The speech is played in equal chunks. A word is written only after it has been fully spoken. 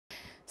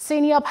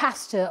Senior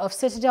pastor of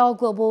Citadel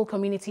Global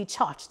Community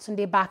Church,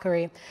 Tunde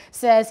Bakare,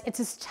 says it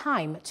is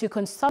time to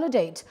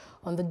consolidate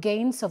on the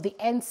gains of the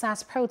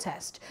Endsars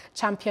protest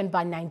championed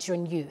by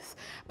Nigerian youth.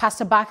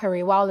 Pastor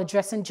Bakare, while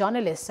addressing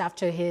journalists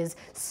after his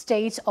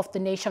State of the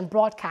Nation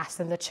broadcast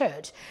in the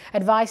church,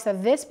 advised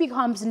that this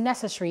becomes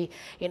necessary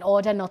in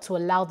order not to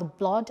allow the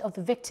blood of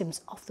the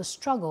victims of the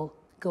struggle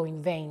go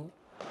in vain.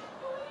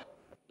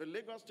 The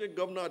Lagos State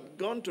governor had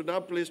gone to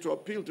that place to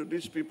appeal to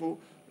these people.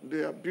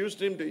 They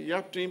abused him, they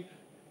yapped him.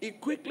 He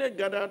quickly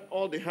gathered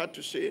all they had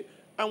to say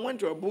and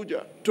went to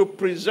Abuja to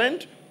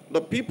present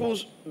the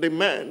people's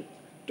demand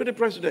to the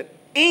president.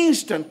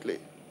 Instantly,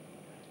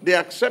 they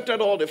accepted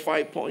all the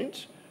 5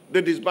 points.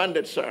 They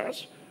disbanded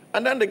SARS.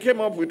 And then they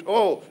came up with,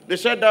 oh, they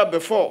said that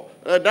before.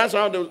 That's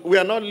how we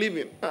are not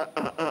leaving.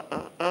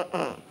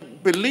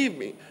 Believe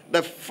me,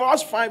 the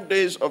first 5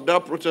 days of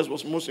that protest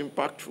was most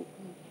impactful.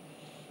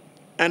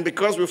 And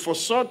because we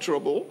foresaw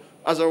trouble,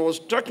 as I was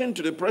talking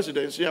to the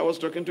presidency, I was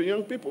talking to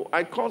young people.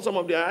 I called some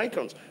of their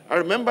icons. I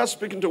remember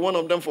speaking to one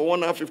of them for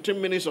 1 hour,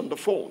 15 minutes on the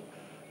phone.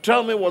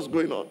 Tell me what's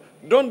going on.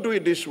 Don't do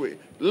it this way.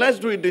 Let's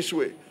do it this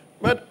way.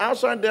 But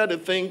outside there, they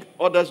think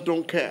others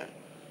don't care.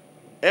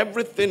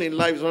 Everything in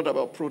life is not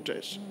about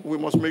protest. We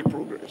must make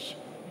progress.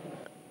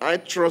 I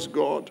trust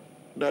God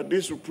that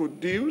this will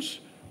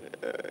produce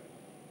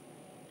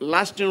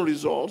lasting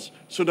results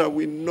so that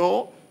we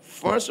know,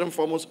 first and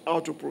foremost,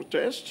 how to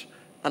protest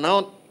and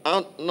how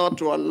not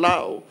to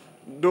allow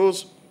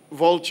those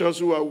vultures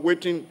who are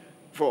waiting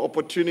for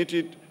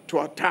opportunity to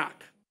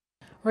attack.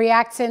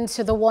 Reacting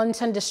to the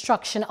wanton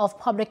destruction of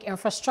public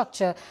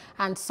infrastructure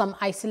and some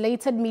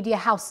isolated media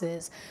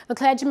houses, the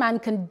clergyman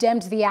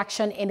condemned the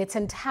action in its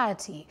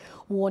entirety,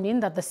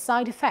 warning that the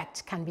side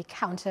effect can be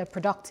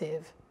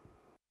counterproductive.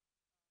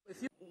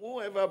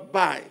 Whoever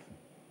buys,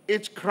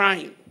 it's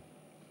crime.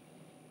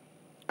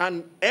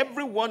 And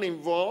everyone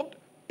involved,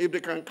 if they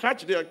can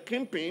catch their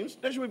kingpins,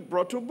 they should be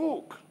brought to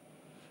book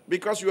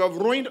because you have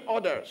ruined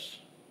others.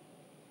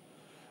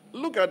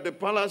 Look at the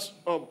palace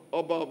of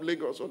Oba of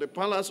Lagos or the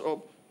palace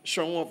of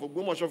Shaun of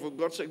Ogbomoso, for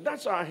God's sake.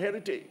 That's our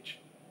heritage.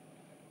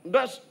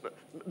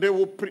 They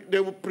will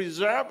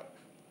preserve,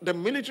 the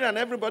military and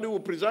everybody will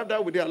preserve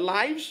that with their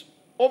lives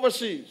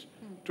overseas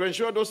to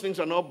ensure those things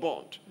are not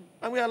burnt.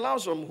 And we allow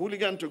some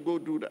hooligan to go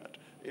do that.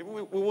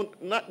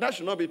 That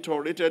should not be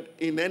tolerated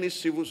in any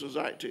civil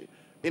society,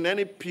 in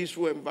any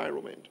peaceful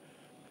environment.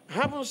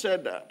 Having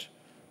said that,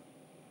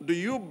 do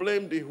you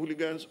blame the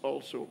hooligans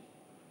also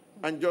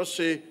and just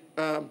say,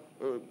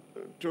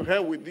 to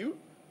hell with you?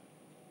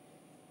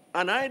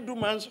 An idle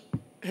man's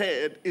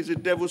head is a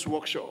devil's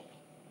workshop.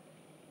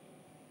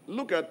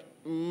 Look at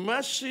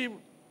massive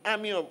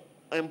army of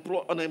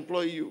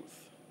unemployed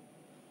youth.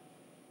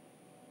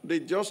 They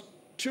just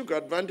took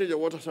advantage of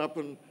what has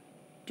happened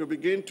to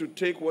begin to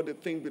take what they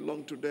think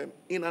belonged to them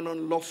in an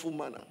unlawful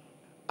manner.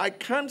 I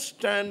can't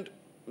stand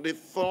the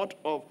thought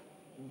of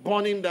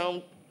burning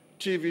down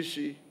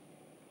TVC.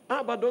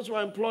 How about those who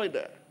are employed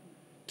there?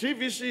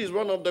 TVC is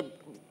one of the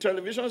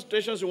television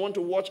stations you want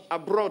to watch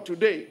abroad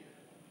today.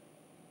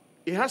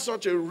 It has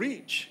such a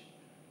reach.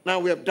 Now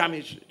we have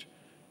damaged it.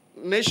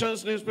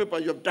 Nation's newspaper,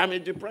 you have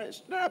damaged the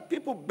press. There are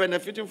people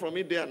benefiting from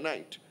it day and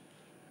night.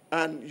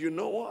 And you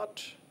know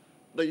what?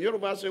 The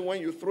Yoruba say when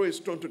you throw a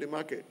stone to the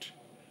market,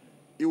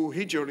 it will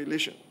hit your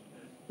relation.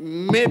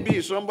 Maybe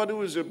somebody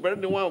who is a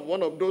burden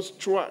one of those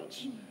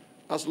truants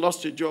has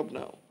lost a job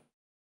now.